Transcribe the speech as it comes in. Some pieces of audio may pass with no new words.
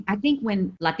I think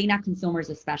when Latina consumers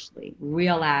especially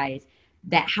realize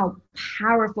that how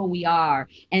powerful we are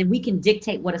and we can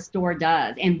dictate what a store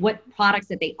does and what products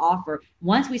that they offer,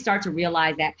 once we start to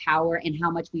realize that power and how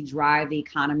much we drive the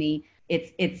economy,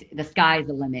 it's the sky's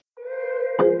the limit.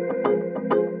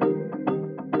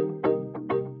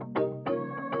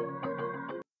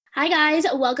 Hi, guys.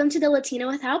 Welcome to the Latina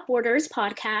Without Borders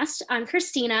podcast. I'm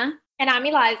Christina. And I'm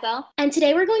Eliza. And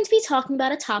today we're going to be talking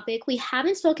about a topic we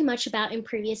haven't spoken much about in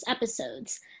previous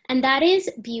episodes, and that is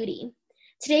beauty.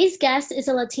 Today's guest is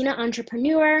a Latina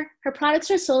entrepreneur. Her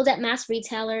products are sold at mass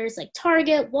retailers like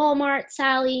Target, Walmart,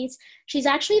 Sally's. She's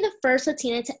actually the first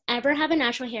Latina to ever have a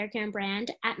natural hair care brand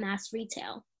at mass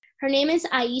retail. Her name is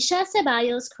Aisha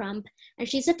Ceballos Crump, and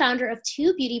she's the founder of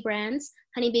two beauty brands,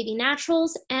 Honey Baby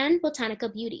Naturals and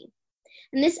Botanica Beauty.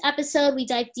 In this episode, we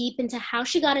dive deep into how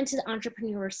she got into the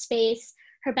entrepreneur space,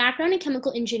 her background in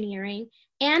chemical engineering,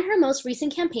 and her most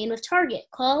recent campaign with Target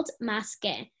called Más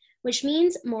Que, which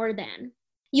means more than.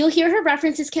 You'll hear her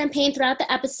reference this campaign throughout the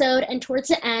episode, and towards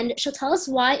the end, she'll tell us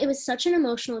why it was such an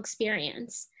emotional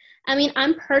experience. I mean,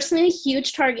 I'm personally a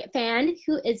huge Target fan,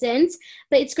 who isn't,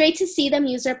 but it's great to see them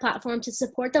use their platform to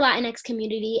support the Latinx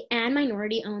community and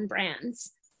minority-owned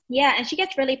brands. Yeah, and she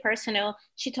gets really personal.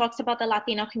 She talks about the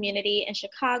Latino community in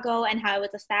Chicago and how it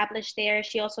was established there.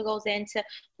 She also goes into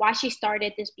why she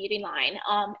started this beauty line.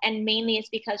 And mainly it's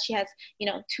because she has,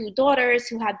 two daughters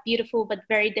who have beautiful but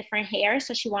very different hair.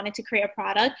 So she wanted to create a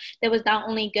product that was not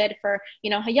only good for,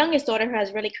 her youngest daughter who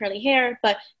has really curly hair,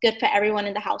 but good for everyone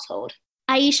in the household.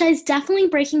 Aisha is definitely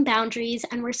breaking boundaries,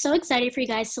 and we're so excited for you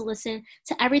guys to listen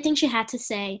to everything she had to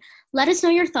say. Let us know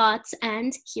your thoughts,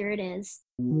 and here it is.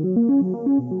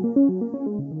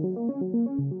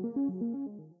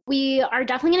 We are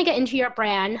definitely going to get into your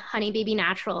brand, Honey Baby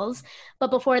Naturals.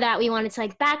 But before that, we wanted to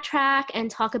backtrack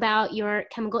and talk about your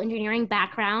chemical engineering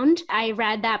background. I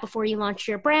read that before you launched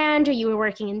your brand, you were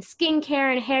working in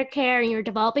skincare and hair care, and you were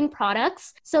developing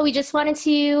products. So we just wanted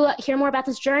to hear more about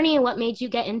this journey and what made you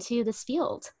get into this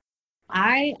field.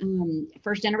 I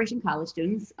first generation college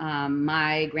students.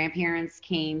 My grandparents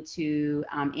came to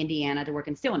Indiana to work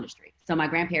in the steel industry. So my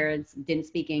grandparents didn't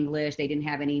speak English. They didn't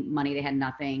have any money. They had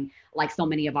nothing. Like so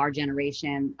many of our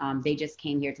generation, they just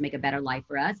came here to make a better life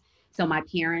for us. So my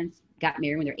parents got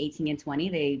married when they're 18 and 20.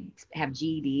 They have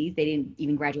GEDs. They didn't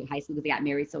even graduate high school because they got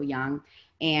married so young.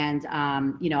 And,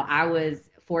 I was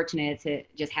fortunate to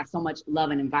just have so much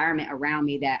love and environment around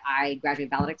me that I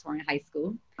graduated valedictorian high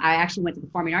school. I actually went to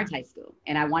performing arts high school,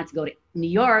 and I wanted to go to New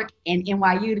York and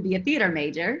NYU to be a theater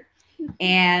major.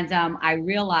 And I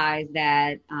realized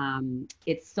that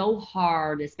it's so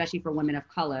hard, especially for women of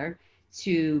color,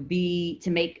 to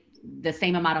make the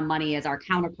same amount of money as our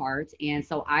counterparts. And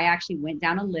so I actually went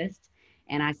down a list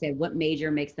and I said, what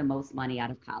major makes the most money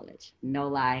out of college? No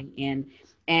lie.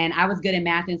 And I was good in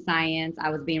math and science. I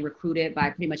was being recruited by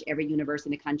pretty much every university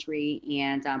in the country.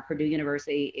 And Purdue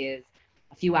University is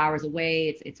a few hours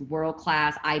away. It's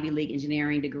world-class Ivy League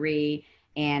engineering degree.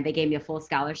 And they gave me a full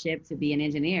scholarship to be an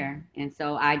engineer. And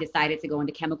so I decided to go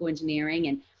into chemical engineering.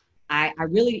 And I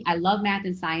love math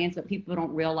and science, but people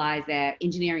don't realize that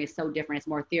engineering is so different. It's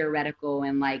more theoretical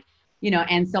and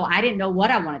and so I didn't know what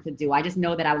I wanted to do. I just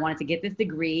know that I wanted to get this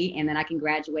degree and then I can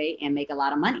graduate and make a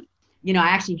lot of money. I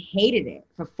actually hated it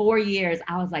for 4 years.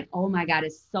 I was like, oh my God,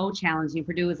 it's so challenging.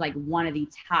 Purdue is like one of the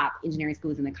top engineering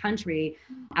schools in the country.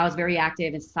 I was very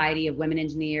active in Society of Women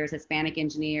Engineers, Hispanic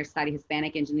Engineers, Society of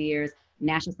Hispanic Engineers,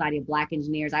 National Society of Black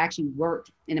Engineers. I actually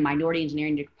worked in the minority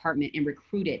engineering department and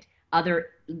recruited other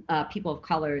people of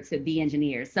color to be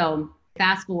engineers. So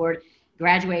fast forward,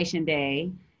 graduation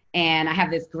day, and I have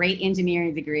this great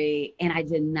engineering degree, and I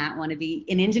did not want to be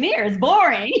an engineer. It's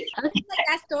boring. I feel like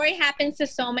that story happens to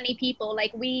so many people.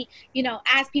 Like we,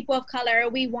 as people of color,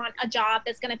 we want a job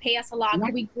that's going to pay us a lot.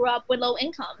 Right. We grew up with low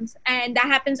incomes, and that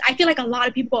happens. I feel like a lot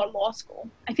of people at law school.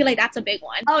 I feel like that's a big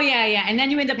one. Oh yeah. And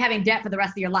then you end up having debt for the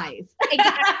rest of your life.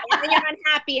 Exactly. And then you're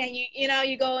unhappy, and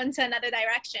you go into another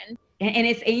direction. And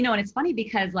it's funny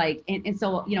because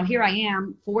so here I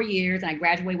am 4 years and I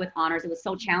graduated with honors. It was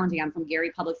so challenging. I'm from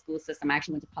Gary Public School System. I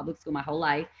actually went to public school my whole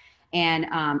life. And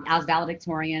I was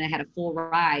valedictorian. I had a full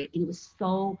ride. And it was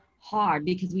so hard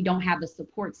because we don't have the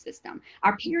support system.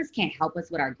 Our parents can't help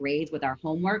us with our grades, with our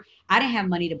homework. I didn't have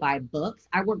money to buy books.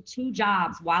 I worked 2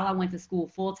 jobs while I went to school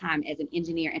full time as an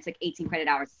engineer and took 18 credit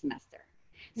hours a semester.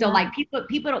 So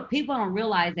people don't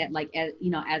realize that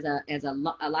as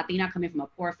a Latina coming from a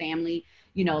poor family,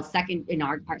 second in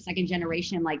our second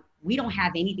generation, we don't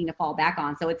have anything to fall back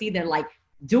on. So it's either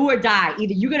do or die.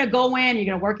 Either you're going to go in, you're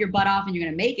going to work your butt off and you're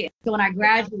going to make it. So when I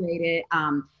graduated,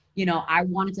 I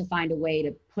wanted to find a way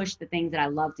to push the things that I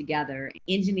love together,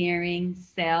 engineering,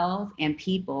 sales, and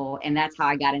people. And that's how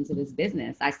I got into this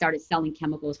business. I started selling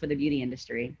chemicals for the beauty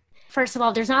industry. First of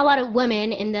all, there's not a lot of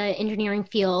women in the engineering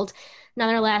field,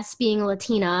 nonetheless being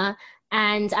Latina.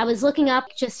 And I was looking up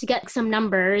just to get some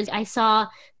numbers. I saw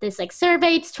this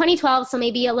survey, it's 2012, so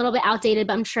maybe a little bit outdated,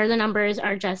 but I'm sure the numbers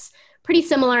are just pretty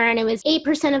similar. And it was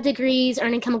 8% of degrees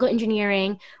earned in chemical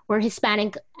engineering were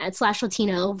Hispanic /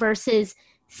 Latino versus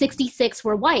 66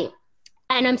 were white.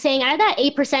 And I'm saying out of that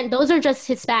 8%, those are just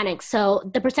Hispanics.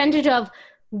 So the percentage of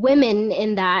women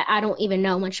in that, I don't even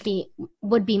know,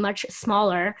 would be much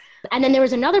smaller. And then there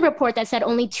was another report that said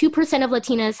only 2% of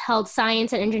Latinas held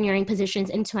science and engineering positions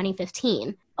in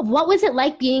 2015. What was it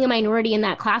like being a minority in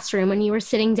that classroom when you were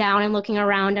sitting down and looking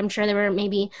around? I'm sure there were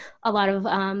maybe a lot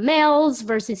of males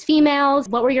versus females.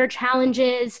 What were your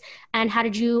challenges and how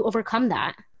did you overcome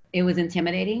that? It was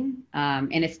intimidating.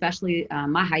 And especially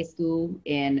my high school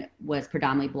was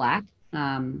predominantly Black.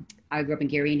 I grew up in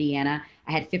Gary, Indiana.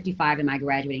 I had 55 in my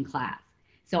graduating class.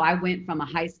 So I went from a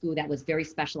high school that was very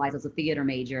specialized as a theater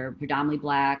major, predominantly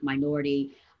Black,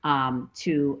 minority,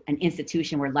 to an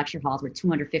institution where lecture halls were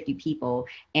 250 people.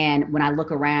 And when I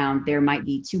look around, there might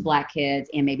be 2 Black kids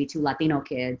and maybe 2 Latino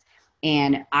kids.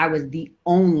 And I was the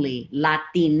only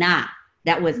Latina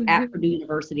that was at Purdue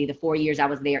University the 4 years I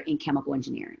was there in chemical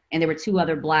engineering. And there were 2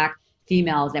 other Black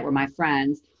females that were my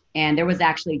friends. And there was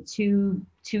actually two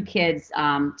kids,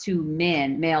 2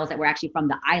 males that were actually from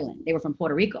the island. They were from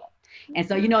Puerto Rico. And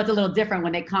so, it's a little different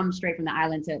when they come straight from the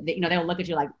island they'll look at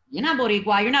you like, you're not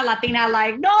Boricua, you're not Latina.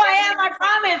 Like, no, I am, I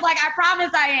promise. Like, I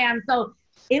promise I am. So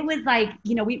it was like,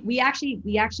 we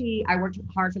actually, I worked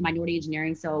hard for minority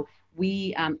engineering. So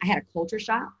I had a culture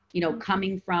shock,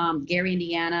 coming from Gary,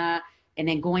 Indiana, and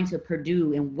then going to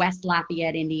Purdue in West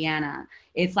Lafayette, Indiana.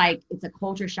 It's a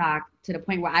culture shock to the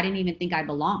point where I didn't even think I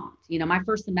belonged. My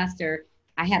first semester,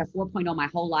 I had a 4.0 my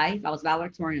whole life. I was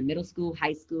valedictorian in middle school,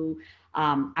 high school.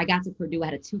 I got to Purdue, I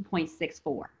had a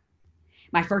 2.64.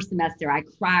 My first semester, I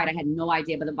cried. I had no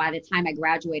idea. But by the time I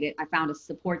graduated, I found a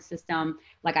support system.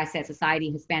 Like I said, Society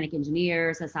of Hispanic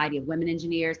Engineers, Society of Women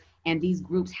Engineers. And these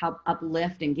groups help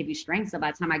uplift and give you strength. So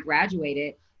by the time I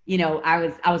graduated,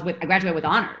 I graduated with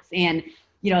honors. And,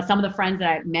 some of the friends that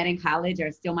I met in college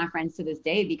are still my friends to this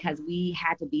day because we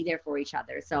had to be there for each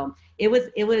other. So it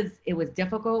was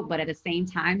difficult, but at the same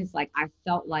time, it's like, I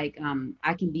felt like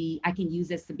I can use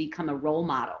this to become a role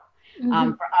model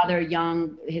for other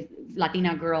young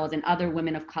Latina girls and other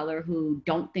women of color who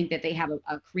don't think that they have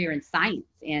a career in science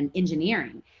and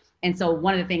engineering. And so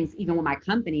one of the things, even with my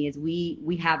company, is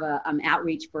we have an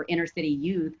outreach for inner city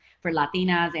youth, for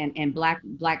Latinas and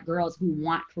black girls who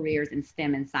want careers in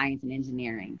STEM and science and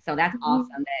engineering. So that's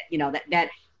awesome that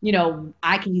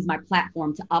I can use my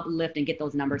platform to uplift and get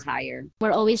those numbers higher.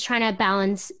 We're always trying to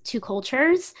balance 2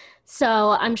 cultures.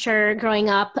 So I'm sure growing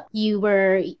up,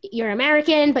 you're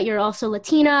American, but you're also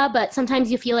Latina, but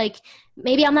sometimes you feel like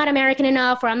maybe I'm not American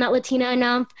enough or I'm not Latina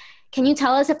enough. Can you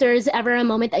tell us if there's ever a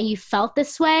moment that you felt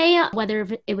this way, whether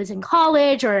it was in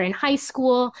college or in high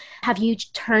school? Have you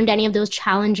turned any of those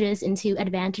challenges into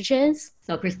advantages?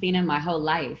 So Christina, my whole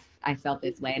life, I felt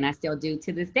this way and I still do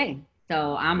to this day.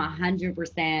 So I'm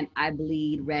 100%, I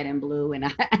bleed red and blue.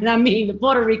 And I mean the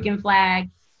Puerto Rican flag,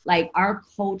 like our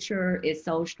culture is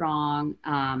so strong.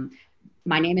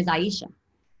 My name is Aisha.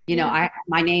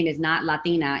 My name is not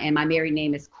Latina and my married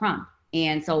name is Crump.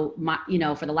 And so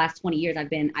for the last 20 years, I've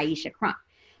been Aisha Crump.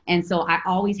 And so I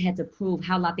always had to prove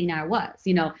how Latina I was.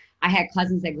 I had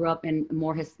cousins that grew up in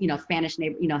more,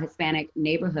 Hispanic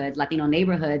neighborhoods, Latino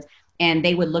neighborhoods. And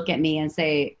they would look at me and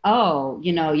say, oh,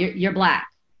 you're Black.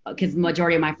 Because the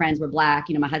majority of my friends were Black.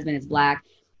 My husband is Black.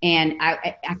 And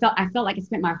I felt like I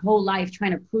spent my whole life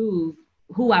trying to prove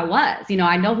who I was.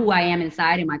 I know who I am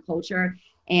inside in my culture.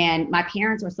 And my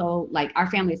parents were so our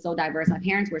family is so diverse. My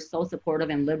parents were so supportive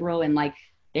and liberal and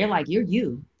they're like, you're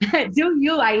you. Do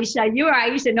you, Aisha. You are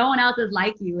Aisha. No one else is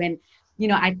like you. And,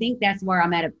 I think that's where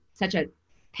I'm at such a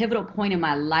pivotal point in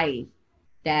my life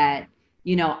that,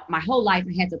 my whole life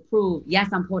I had to prove, yes,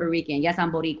 I'm Puerto Rican. Yes,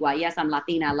 I'm Boricua. Yes, I'm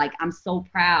Latina. I'm so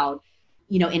proud,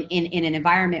 in an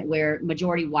environment where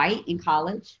majority white in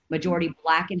college, majority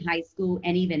Black in high school,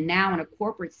 and even now in a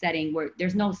corporate setting where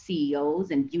there's no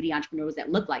CEOs and beauty entrepreneurs that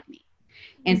look like me.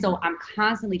 And so I'm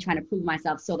constantly trying to prove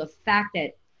myself. So the fact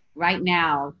that right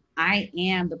now I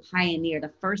am the pioneer,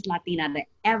 the first Latina to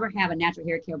ever have a natural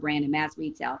hair care brand in mass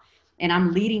retail, and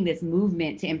I'm leading this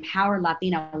movement to empower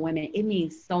Latina women, it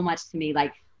means so much to me.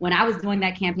 When I was doing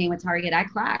that campaign with Target, I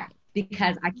cried.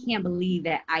 Because I can't believe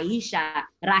that Aisha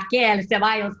Raquel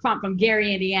Ceballos Crump from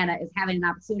Gary, Indiana is having an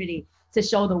opportunity to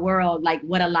show the world like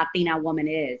what a Latina woman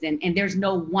is. And there's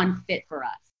no one fit for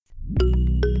us.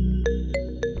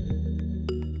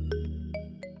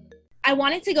 I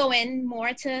wanted to go in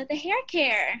more to the hair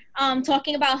care,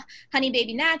 talking about Honey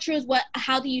Baby Naturals.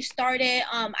 How do you start it?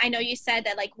 I know you said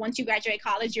that like once you graduate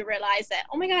college, you realize that,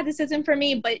 oh my God, this isn't for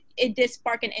me, but it did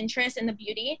spark an interest in the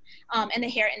beauty and the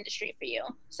hair industry for you.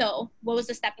 So what was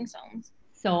the stepping stones?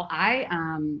 So I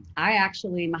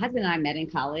actually, my husband and I met in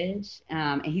college,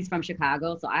 and he's from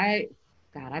Chicago. So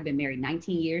I've been married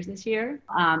 19 years this year.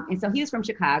 And so he was from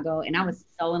Chicago, and I was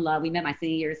so in love. We met my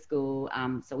senior year of school.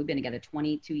 So we've been together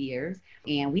 22 years,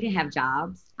 and we didn't have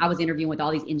jobs. I was interviewing with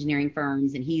all these engineering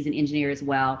firms, and he's an engineer as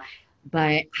well.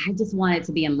 But I just wanted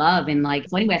to be in love. And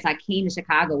so anyways, I came to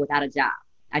Chicago without a job.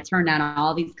 I turned down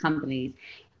all these companies,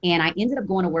 and I ended up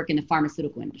going to work in the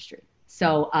pharmaceutical industry.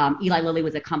 So Eli Lilly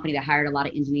was a company that hired a lot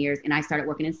of engineers, and I started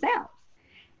working in sales.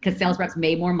 Because sales reps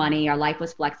made more money. Our life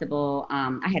was flexible.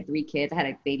 I had 3 kids. I had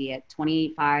a baby at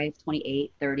 25,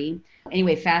 28, 30.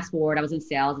 Anyway, fast forward, I was in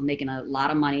sales and making a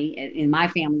lot of money. In my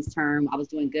family's term, I was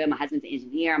doing good. My husband's an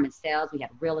engineer. I'm in sales. We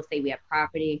had real estate. We had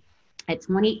property. At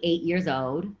 28 years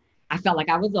old, I felt like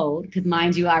I was old because,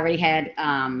 mind you, I already had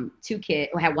 2 kids,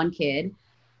 or had 1 kid.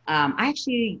 I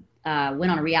actually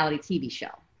went on a reality TV show.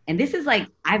 And this is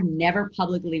I've never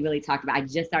publicly really talked about. I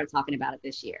just started talking about it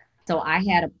this year. So I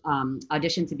had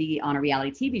auditioned to be on a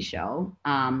reality TV show.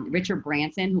 Richard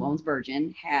Branson, who owns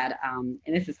Virgin, had, and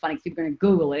this is funny because people are going to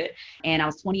Google it. And I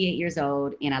was 28 years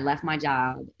old, and I left my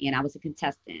job, and I was a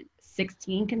contestant.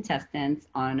 16 contestants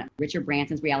on Richard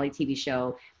Branson's reality TV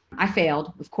show. I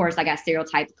failed. Of course, I got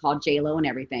stereotyped, called J-Lo and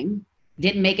everything.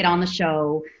 Didn't make it on the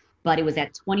show, but it was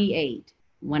at 28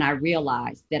 when I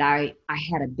realized that I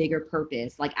had a bigger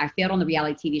purpose. I failed on the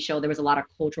reality TV show. There was a lot of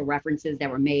cultural references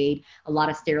that were made, a lot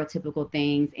of stereotypical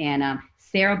things. And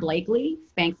Sarah Blakely,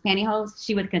 Spanx Pantyhose,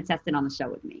 she was a contestant on the show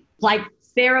with me.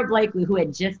 Sarah Blakely, who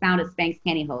had just founded Spanx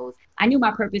Pantyhose. I knew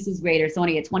my purpose was greater. So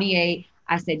only at 28,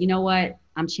 I said, you know what?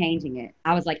 I'm changing it.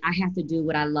 I was like, I have to do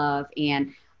what I love.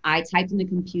 And I typed in the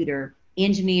computer,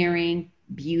 engineering,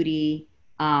 beauty,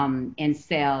 and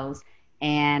sales.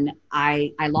 And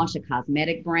I launched a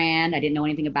cosmetic brand. I didn't know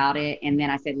anything about it. And then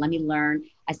I said, let me learn.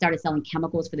 I started selling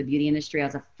chemicals for the beauty industry. I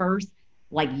was the first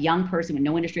young person with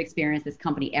no industry experience this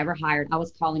company ever hired. I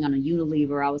was calling on a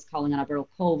Unilever. I was calling on a Alberto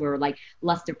Culver,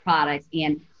 Luster Products.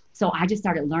 And so I just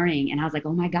started learning, and I was like,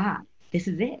 oh my God, this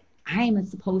is it. I am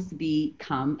supposed to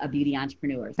become a beauty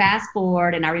entrepreneur. Fast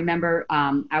forward, and I remember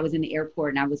I was in the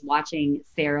airport and I was watching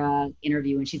Sarah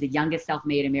interview, and she's the youngest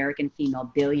self-made American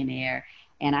female billionaire.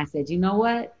 And I said, you know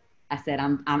what? I said,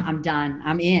 I'm done.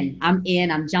 I'm in.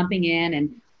 I'm jumping in.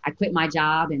 And I quit my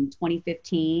job in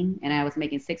 2015, and I was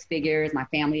making 6 figures. My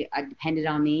family depended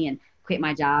on me, and quit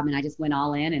my job. And I just went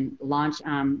all in and launched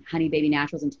Honey Baby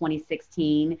Naturals in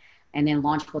 2016, and then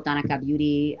launched Botanica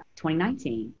Beauty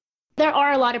 2019. There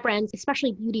are a lot of brands,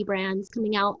 especially beauty brands,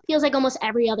 coming out. Feels like almost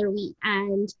every other week.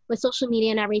 And with social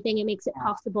media and everything, it makes it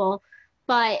possible.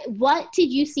 But what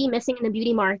did you see missing in the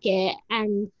beauty market,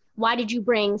 and why did you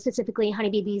bring specifically Honey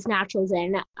Baby's Naturals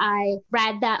in? I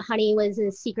read that honey was a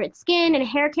secret skin and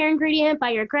hair care ingredient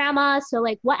by your grandma. So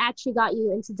what actually got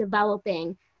you into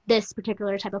developing this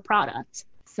particular type of product?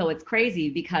 So it's crazy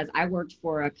because I worked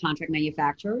for a contract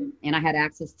manufacturer, and I had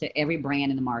access to every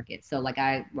brand in the market. So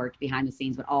I worked behind the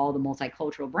scenes with all the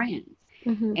multicultural brands.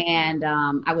 Mm-hmm. And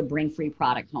I would bring free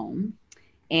product home,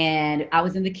 and I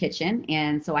was in the kitchen.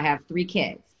 And so I have 3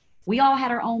 kids. We all had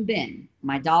our own bin.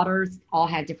 My daughters all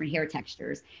had different hair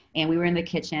textures, and we were in the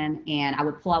kitchen, and I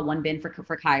would pull out one bin for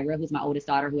Kyra, who's my oldest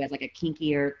daughter, who has a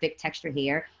kinkier, thick texture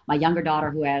hair. My younger daughter,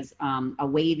 who has a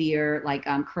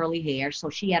wavier, curly hair.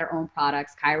 So she had her own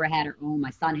products. Kyra had her own.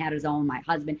 My son had his own. My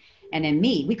husband, and then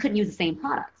me. We couldn't use the same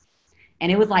products,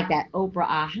 and it was like that Oprah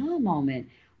aha moment.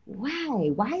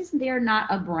 Why isn't there not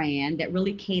a brand that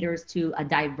really caters to a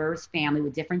diverse family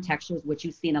with different textures, which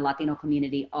you see in the Latino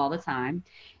community all the time?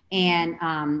 And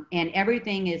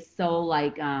everything is so I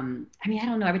don't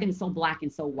know, everything is so black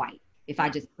and so white, if I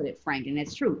just put it frank. And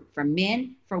it's true for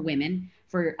men, for women,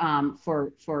 for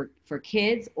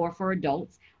kids, or for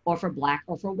adults, or for black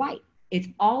or for white. It's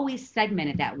always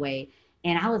segmented that way.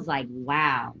 And I was like,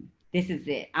 wow, this is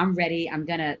it. I'm ready. I'm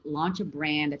going to launch a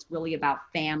brand that's really about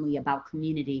family, about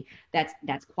community,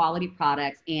 that's quality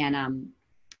products. And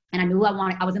I knew I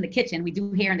wanted. I was in the kitchen. We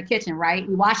do hair in the kitchen, right?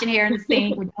 We washing hair in the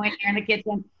sink. We're doing hair in the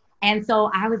kitchen. And so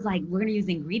I was like, we're going to use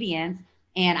ingredients.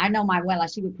 And I know my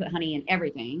Abuela, she would put honey in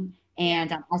everything.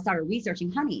 And I started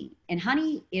researching honey, and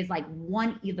honey is like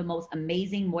one of the most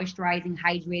amazing moisturizing,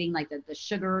 hydrating, like the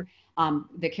sugar,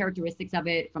 the characteristics of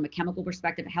it from a chemical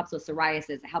perspective. It helps with psoriasis.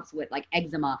 It helps with like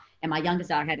eczema. And my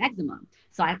youngest daughter had eczema.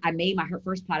 So I made her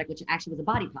first product, which actually was a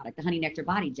body product, the Honey Nectar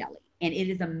Body Jelly. And it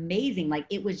is amazing. Like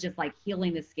it was just like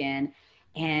healing the skin.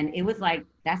 And it was like,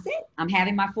 that's it. I'm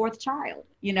having my fourth child.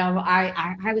 You know,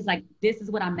 I was like, this is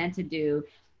what I'm meant to do.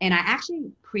 And I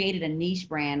actually created a niche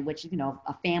brand, which, you know,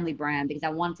 a family brand, because I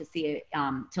wanted to see it,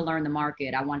 to learn the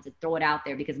market. I wanted to throw it out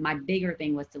there because my bigger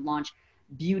thing was to launch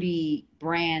beauty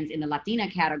brands in the Latina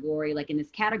category, like in this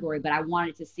category, but I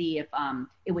wanted to see if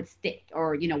it would stick,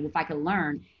 or, you know, if I could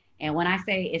learn. And when I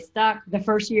say it stuck, the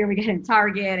first year we got in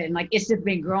Target, and like, it's just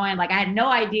been growing. Like I had no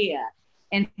idea.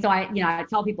 And so I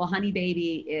tell people Honey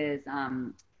Baby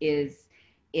is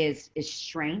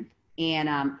strength,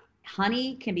 and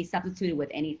honey can be substituted with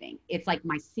anything. It's like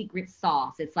my secret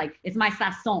sauce. It's like, it's my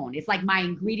sazon. It's like my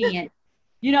ingredient.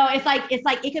 You know, it's like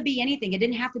it could be anything. It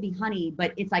didn't have to be honey,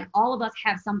 but it's like all of us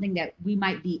have something that we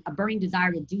might be a burning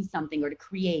desire to do something or to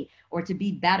create or to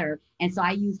be better. And so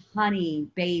I use Honey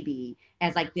Baby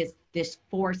as like this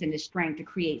force and this strength to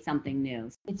create something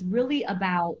new. It's really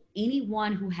about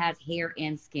anyone who has hair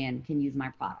and skin can use my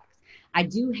products. I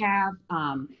do have,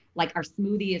 like our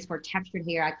smoothie is for textured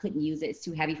hair. I couldn't use it. It's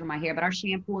too heavy for my hair, but our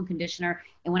shampoo and conditioner.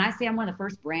 And when I say I'm one of the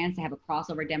first brands to have a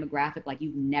crossover demographic like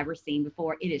you've never seen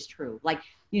before, it is true. Like,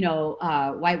 you know,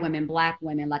 white women, Black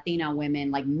women, Latina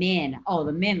women, like men. Oh,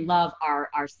 the men love our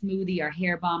smoothie, our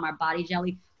hair balm, our body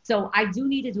jelly. So I do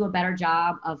need to do a better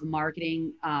job of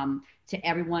marketing to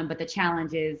everyone. But the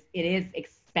challenge is it is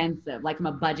expensive, like from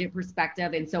a budget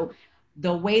perspective. And so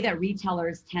the way that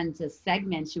retailers tend to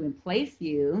segment you and place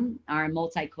you are in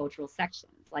multicultural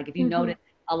sections. Like if you notice,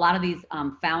 a lot of these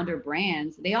founder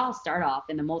brands, they all start off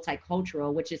in the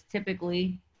multicultural, which is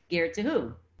typically geared to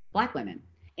who? Black women.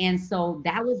 And so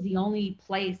that was the only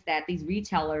place that these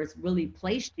retailers really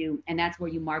placed you. And that's where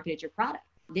you marketed your product.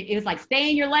 It was like, stay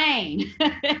in your lane.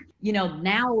 You know,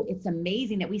 now it's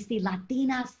amazing that we see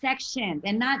Latina sections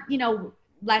and not, you know,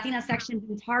 Latina sections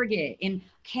in Target, in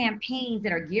campaigns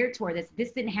that are geared toward this.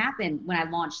 This didn't happen when I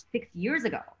launched 6 years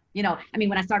ago. You know, I mean,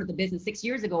 when I started the business 6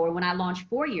 years ago, or when I launched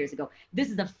 4 years ago,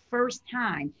 this is the first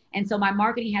time. And so my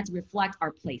marketing had to reflect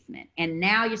our placement. And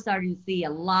now you're starting to see a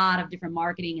lot of different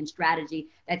marketing and strategy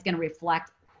that's going to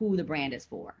reflect who the brand is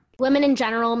for. Women in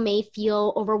general may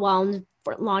feel overwhelmed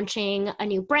for launching a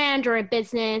new brand or a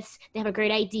business. They have a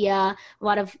great idea. A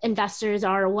lot of investors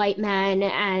are white men,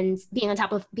 and being on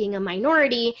top of being a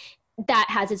minority, that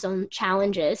has its own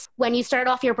challenges. When you started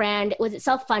off your brand, was it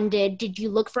self-funded? Did you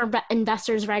look for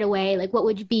investors right away? Like, what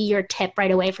would be your tip right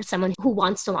away for someone who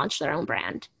wants to launch their own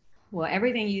brand? Well,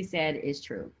 everything you said is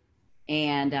true.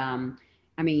 And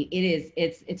I mean,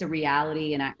 it's a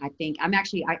reality. And I think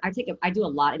I do a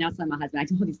lot. And I was telling my husband, I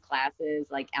do all these classes.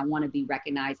 Like I want to be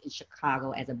recognized in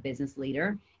Chicago as a business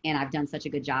leader. And I've done such a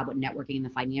good job with networking in the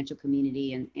financial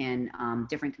community and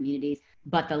different communities.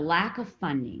 But the lack of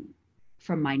funding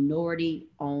for minority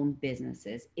owned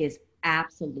businesses is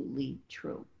absolutely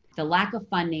true. The lack of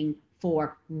funding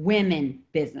for women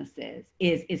businesses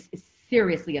is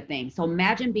seriously a thing. So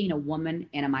imagine being a woman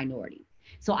and a minority.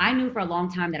 So I knew for a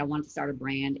long time that I wanted to start a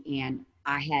brand, and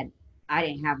I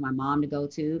didn't have my mom to go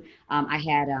to. I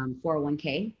had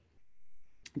 401k.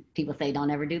 People say don't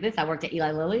ever do this. I worked at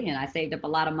Eli Lilly and I saved up a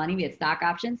lot of money. We had stock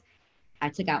options. I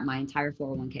took out my entire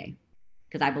 401k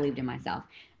because I believed in myself.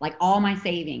 Like all my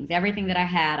savings, everything that I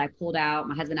had, I pulled out.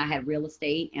 My husband and I had real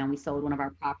estate, and we sold one of our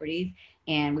properties,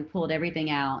 and we pulled everything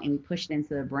out and we pushed it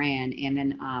into the brand. And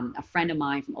then a friend of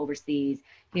mine from overseas,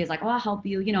 he was like, oh, I'll help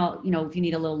you, you know, if you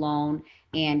need a little loan.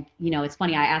 And, you know, it's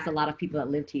funny, I asked a lot of people that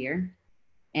lived here,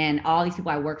 and all these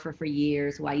people I worked for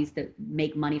years, who I used to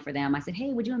make money for them. I said,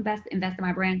 hey, would you invest in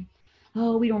my brand?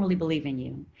 Oh, we don't really believe in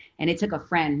you. And it took a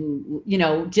friend who, you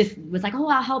know, just was like, oh,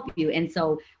 I'll help you. And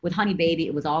so with Honey Baby,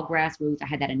 it was all grassroots. I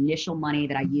had that initial money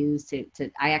that I used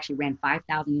I actually ran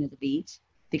 5,000 units of each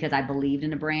because I believed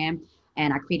in the brand.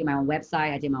 And I created my own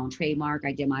website. I did my own trademark.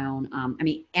 I did my own,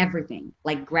 everything,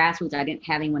 like grassroots. I didn't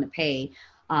have anyone to pay.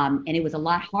 And it was a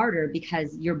lot harder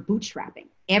because you're bootstrapping.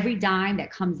 Every dime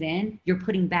that comes in, you're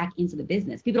putting back into the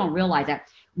business. People don't realize that.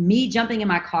 Me jumping in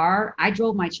my car, I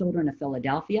drove my children to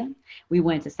Philadelphia. We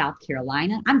went to South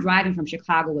Carolina. I'm driving from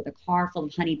Chicago with a car full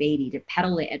of Honey Baby to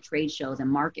peddle it at trade shows and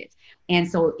markets. And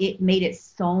so it made it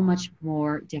so much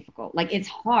more difficult. Like it's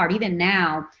hard. Even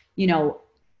now, you know,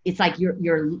 it's like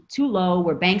you're too low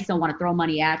where banks don't want to throw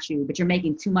money at you, but you're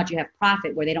making too much. You have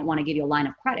profit where they don't want to give you a line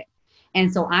of credit.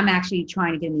 And so I'm actually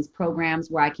trying to get in these programs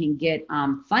where I can get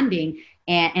funding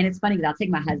And it's funny because I'll take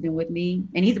my husband with me,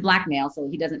 and he's a Black male, so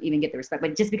he doesn't even get the respect.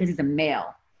 But just because he's a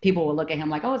male, people will look at him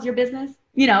like, "Oh, it's your business."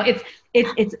 You know,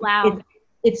 it's Wow.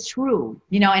 it's true.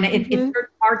 You know, and it's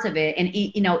certain parts of it. And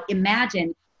you know,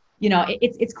 imagine, you know,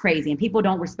 it's crazy, and people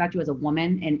don't respect you as a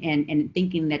woman, and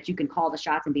thinking that you can call the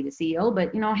shots and be the CEO.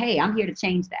 But you know, hey, I'm here to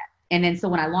change that. And then so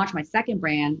when I launched my second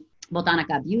brand,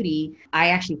 Botanica Beauty, I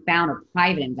actually found a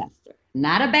private investor,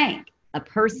 not a bank. A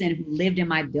person who lived in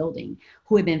my building,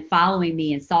 who had been following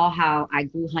me and saw how I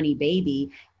grew Honey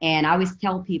Baby. And I always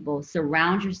tell people,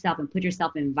 surround yourself and put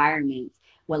yourself in environments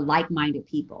with like-minded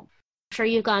people. I'm sure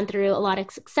you've gone through a lot of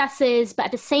successes, but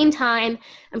at the same time,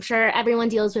 I'm sure everyone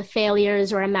deals with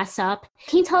failures or a mess up.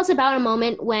 Can you tell us about a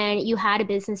moment when you had a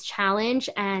business challenge,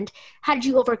 and how did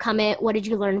you overcome it? What did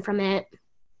you learn from it?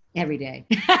 Every day.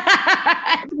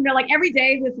 You know, like every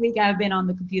day this week, I've been on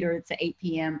the computer to 8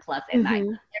 p.m. plus at night.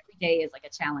 Every day is like a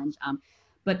challenge.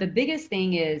 But the biggest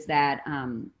thing is that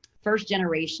first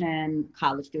generation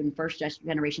college student, first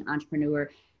generation entrepreneur,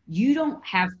 you don't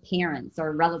have parents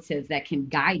or relatives that can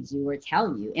guide you or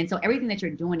tell you. And so everything that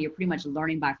you're doing, you're pretty much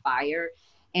learning by fire.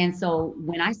 And so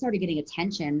when I started getting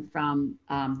attention from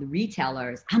the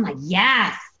retailers, I'm like,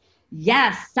 yes,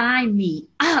 sign me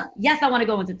up. Yes, I want to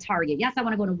go into Target. Yes, I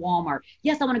want to go to Walmart.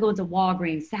 Yes, I want to go into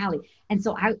Walgreens, Sally. And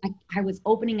so I was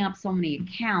opening up so many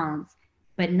accounts,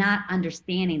 but not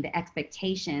understanding the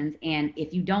expectations. And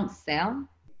if you don't sell,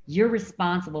 you're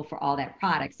responsible for all that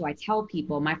product. So I tell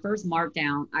people, my first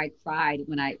markdown, I cried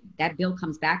when that bill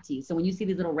comes back to you. So when you see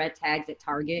these little red tags at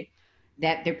Target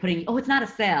that they're putting, oh, it's not a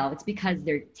sale. It's because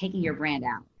they're taking your brand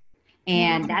out.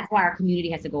 And that's why our community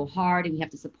has to go hard, and we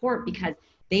have to support, because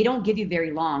they don't give you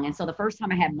very long. And so the first time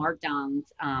I had markdowns,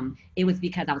 it was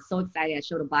because I was so excited. I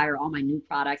showed a buyer all my new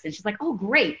products, and she's like, "Oh,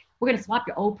 great. We're going to swap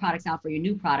your old products out for your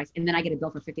new products." And then I get a bill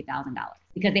for $50,000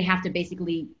 because they have to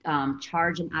basically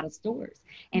charge them out of stores.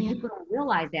 And people don't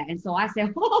realize that. And so I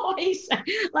said, "Oh, Aisha,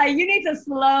 like, you need to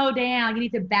slow down. You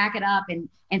need to back it up."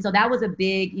 And so that was a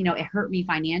big, you know, it hurt me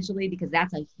financially, because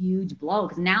that's a huge blow,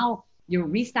 because now you're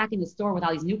restocking the store with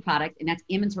all these new products, and that's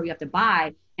inventory you have to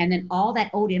buy. And then all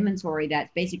that old inventory that's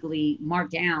basically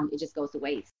marked down, it just goes to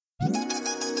waste.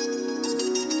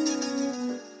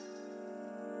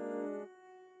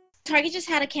 Target just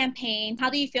had a campaign. How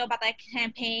do you feel about that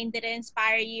campaign? Did it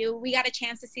inspire you? We got a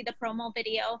chance to see the promo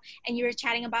video, and you were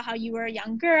chatting about how you were a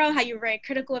young girl, how you were very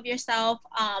critical of yourself,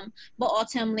 but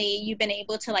ultimately you've been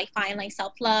able to like find like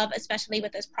self-love, especially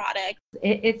with this product.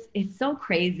 It's so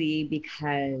crazy,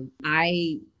 because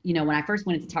you know, when I first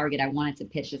went into Target, I wanted to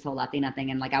pitch this whole Latina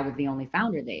thing, and like I was the only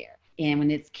founder there. And when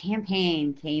this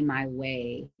campaign came my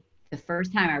way, the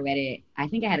first time I read it, I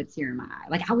think I had a tear in my eye.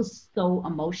 Like, I was so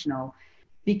emotional,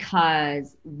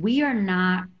 because we are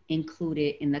not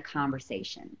included in the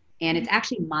conversation. And it's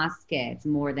actually Mosquets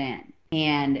more than.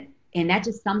 And that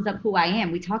just sums up who I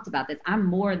am. We talked about this. I'm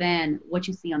more than what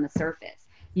you see on the surface.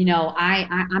 You know,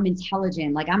 I'm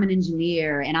intelligent, like I'm an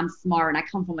engineer, and I'm smart, and I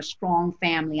come from a strong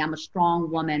family. I'm a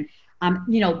strong woman.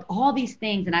 You know, all these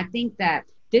things. And I think that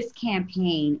this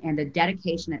campaign and the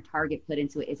dedication that Target put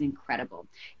into it is incredible.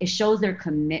 It shows their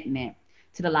commitment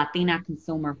to the Latina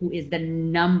consumer, who is the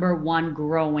number one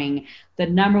growing, the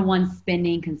number one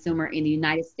spending consumer in the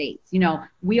United States. You know,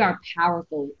 we are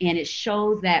powerful, and it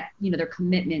shows that, you know, their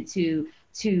commitment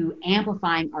to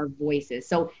amplifying our voices.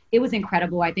 So it was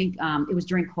incredible. I think it was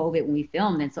during COVID when we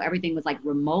filmed, and so everything was like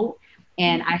remote.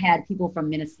 And I had people from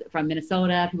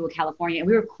Minnesota, people from California, and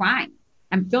we were crying.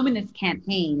 I'm filming this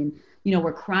campaign, and you know,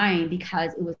 we're crying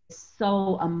because it was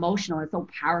so emotional and so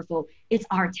powerful. It's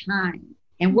our time.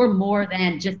 And we're more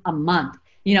than just a month,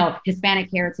 you know, Hispanic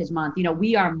Heritage Month. You know,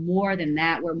 we are more than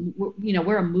that. We're you know,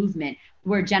 we're a movement,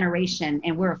 we're a generation,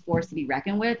 and we're a force to be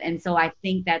reckoned with. And so I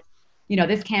think that, you know,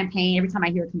 this campaign, every time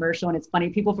I hear a commercial, and it's funny,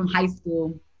 people from high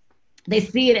school, they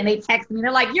see it and they text me.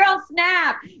 They're like, "You're on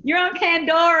Snap, you're on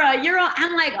Pandora, you're on."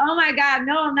 I'm like, "Oh my God,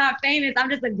 no, I'm not famous. I'm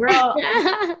just a girl,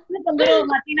 I'm just a little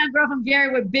Latina girl from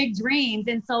Gary with big dreams."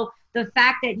 And so the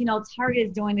fact that, you know, Target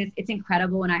is doing this, it's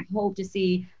incredible. And I hope to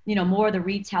see, you know, more of the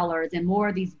retailers and more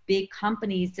of these big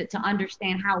companies to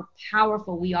understand how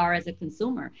powerful we are as a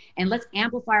consumer. And let's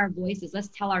amplify our voices. Let's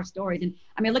tell our stories. And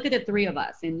I mean, look at the three of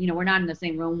us. And, you know, we're not in the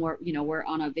same room. We're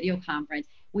on a video conference.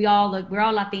 We're all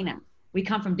Latina. We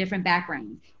come from different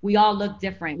backgrounds. We all look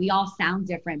different. We all sound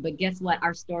different. But guess what?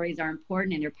 Our stories are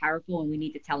important, and they're powerful, and we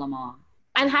need to tell them all.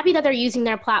 I'm happy that they're using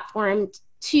their platform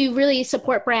to really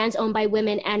support brands owned by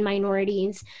women and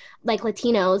minorities like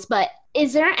Latinos. But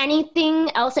is there anything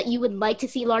else that you would like to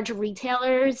see larger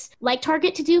retailers like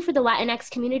Target to do for the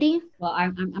Latinx community? Well,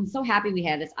 I'm so happy we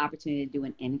had this opportunity to do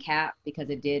an end cap because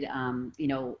it did,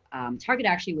 Target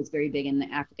actually was very big in the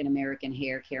African American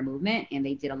hair care movement, and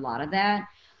they did a lot of that.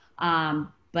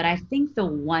 But I think the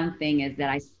one thing is that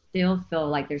I still feel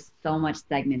like there's so much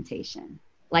segmentation.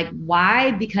 Like,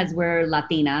 why? Because we're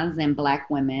Latinas and Black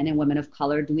women and women of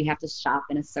color, do we have to shop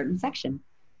in a certain section?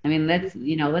 I mean, let's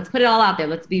put it all out there.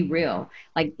 Let's be real.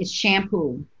 Like, it's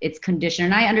shampoo, it's conditioner.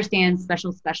 And I understand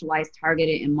specialized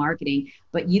targeted in marketing,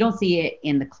 but you don't see it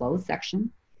in the clothes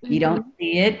section. You don't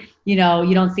see it, you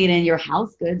don't see it in your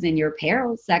house goods and your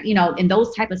apparel in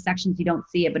those type of sections, you don't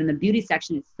see it. But in the beauty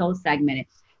section, it's so segmented.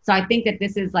 So I think that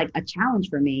this is like a challenge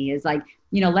for me is like,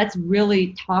 let's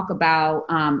really talk about,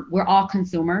 we're all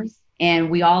consumers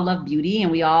and we all love beauty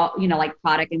and we all, like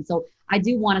product. And so I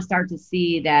do want to start to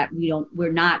see that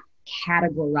we're not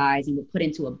categorized and we're put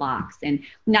into a box. And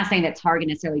I'm not saying that Target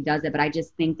necessarily does it, but I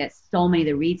just think that so many of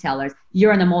the retailers,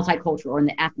 you're in the multicultural or in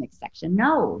the ethnic section.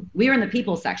 No, we're in the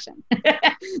people section.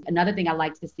 Another thing I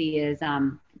like to see is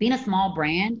being a small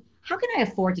brand. How can I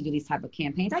afford to do these type of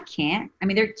campaigns? I can't. I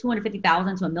mean, they're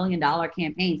 $250,000 to $1 million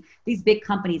campaigns. These big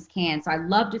companies can. So I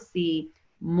love to see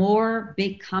more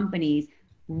big companies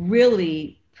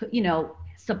really,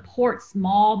 support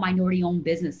small minority-owned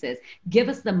businesses. Give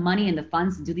us the money and the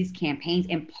funds to do these campaigns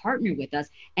and partner with us.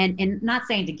 And not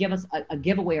saying to give us a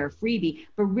giveaway or a freebie,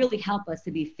 but really help us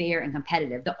to be fair and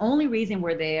competitive. The only reason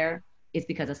we're there is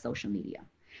because of social media.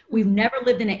 We've never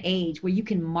lived in an age where you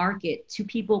can market to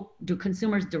people, to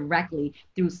consumers directly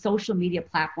through social media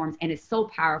platforms. And it's so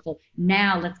powerful.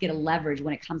 Now let's get a leverage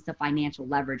when it comes to financial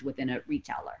leverage within a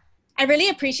retailer. I really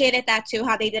appreciated that too,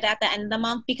 how they did at the end of the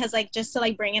month, because like just to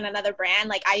like bring in another brand,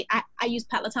 like I use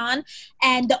Peloton,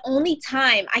 and the only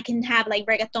time I can have like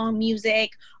reggaeton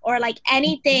music or like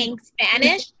anything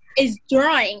Spanish is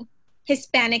during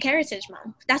Hispanic Heritage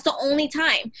Month. That's the only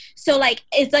time. So like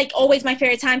it's like always my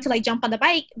favorite time to like jump on the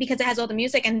bike because it has all the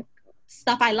music and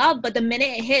stuff I love. But the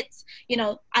minute it hits,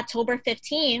 October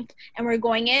 15th and we're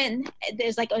going in,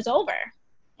 there's like it's over.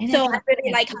 So I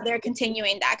really like how they're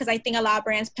continuing that because I think a lot of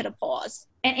brands put a pause.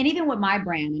 And even with my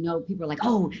brand, I know people are like,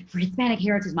 oh, for Hispanic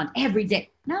Heritage Month, every day.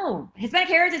 No, Hispanic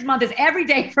Heritage Month is every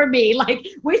day for me. Like,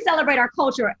 we celebrate our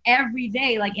culture every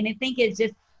day. Like, and I think it's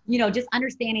just, just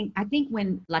understanding. I think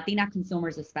when Latina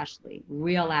consumers especially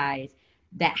realize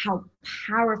that how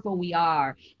powerful we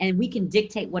are and we can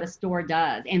dictate what a store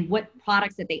does and what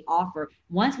products that they offer.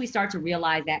 Once we start to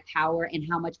realize that power and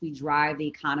how much we drive the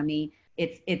economy,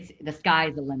 it's the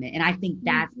sky's the limit. And I think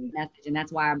that's the message. And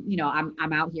that's why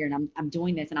I'm out here and I'm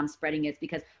doing this and I'm spreading this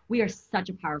because we are such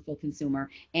a powerful consumer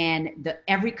and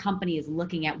every company is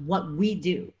looking at what we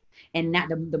do. And that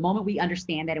the moment we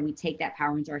understand that and we take that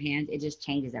power into our hands, it just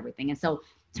changes everything. And so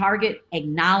Target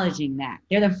acknowledging that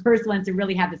they're the first ones to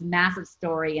really have this massive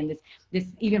story and this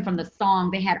even from the song,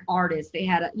 they had artists, they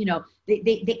had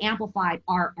they amplified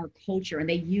our culture and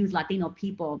they used Latino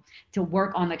people to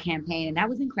work on the campaign, and that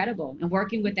was incredible. And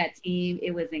working with that team,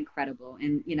 it was incredible.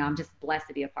 And I'm just blessed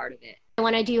to be a part of it. I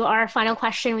want to do our final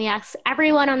question we ask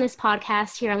everyone on this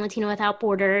podcast here on Latino Without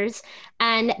Borders,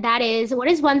 and that is, what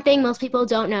is one thing most people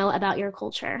don't know about your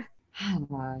culture?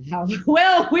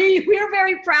 Well, we're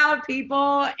very proud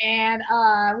people, and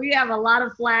we have a lot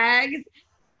of flags.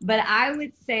 But I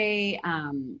would say,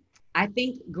 I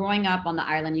think growing up on the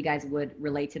island, you guys would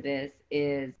relate to this,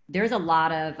 is there's a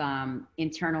lot of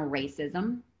internal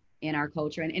racism in our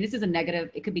culture. And this is a negative,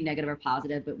 it could be negative or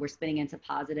positive, but we're spinning into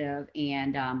positive.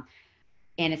 And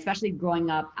especially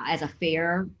growing up as a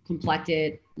fair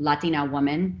complected Latina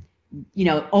woman,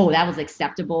 that was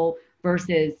acceptable.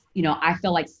 Versus, I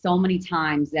feel like so many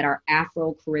times that our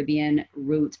Afro-Caribbean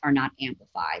roots are not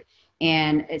amplified.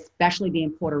 And especially being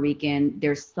Puerto Rican,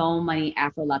 there's so many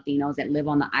Afro-Latinos that live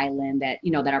on the island that,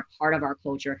 that are part of our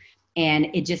culture. And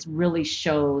it just really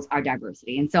shows our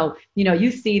diversity. And so,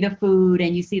 you see the food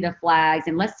and you see the flags,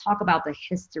 and let's talk about the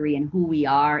history and who we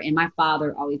are. And my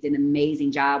father always did an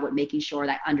amazing job with making sure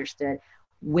that I understood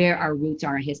where our roots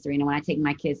are in history. And when I take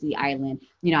my kids to the island,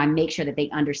 I make sure that they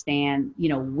understand,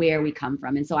 where we come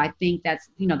from. And so I think that's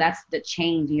the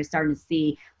change. And you're starting to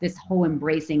see this whole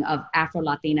embracing of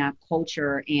Afro-Latina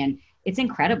culture. And it's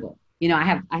incredible.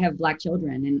 I have Black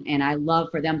children and I love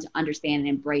for them to understand and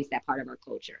embrace that part of our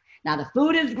culture. Now the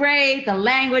food is great, the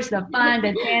language, the fun,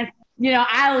 the dance.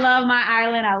 I love my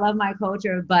island. I love my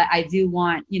culture, but I do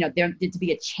want, there to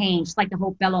be a change. It's like the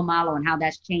whole Pelo Malo and how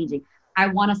that's changing. I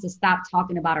want us to stop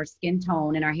talking about our skin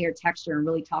tone and our hair texture and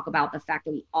really talk about the fact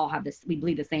that we all have this, we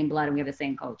bleed the same blood and we have the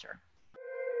same culture.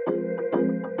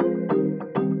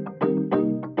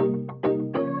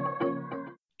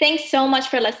 Thanks so much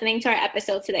for listening to our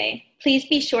episode today. Please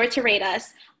be sure to rate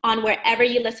us on wherever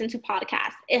you listen to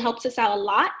podcasts. It helps us out a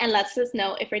lot and lets us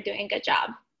know if we're doing a good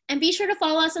job. And be sure to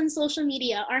follow us on social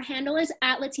media. Our handle is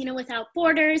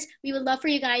 @LatinaWithoutBorders. We would love for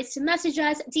you guys to message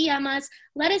us, DM us,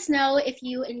 let us know if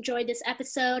you enjoyed this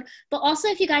episode, but also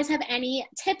if you guys have any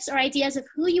tips or ideas of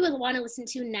who you would want to listen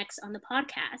to next on the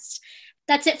podcast.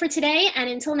 That's it for today, and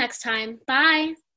until next time, bye.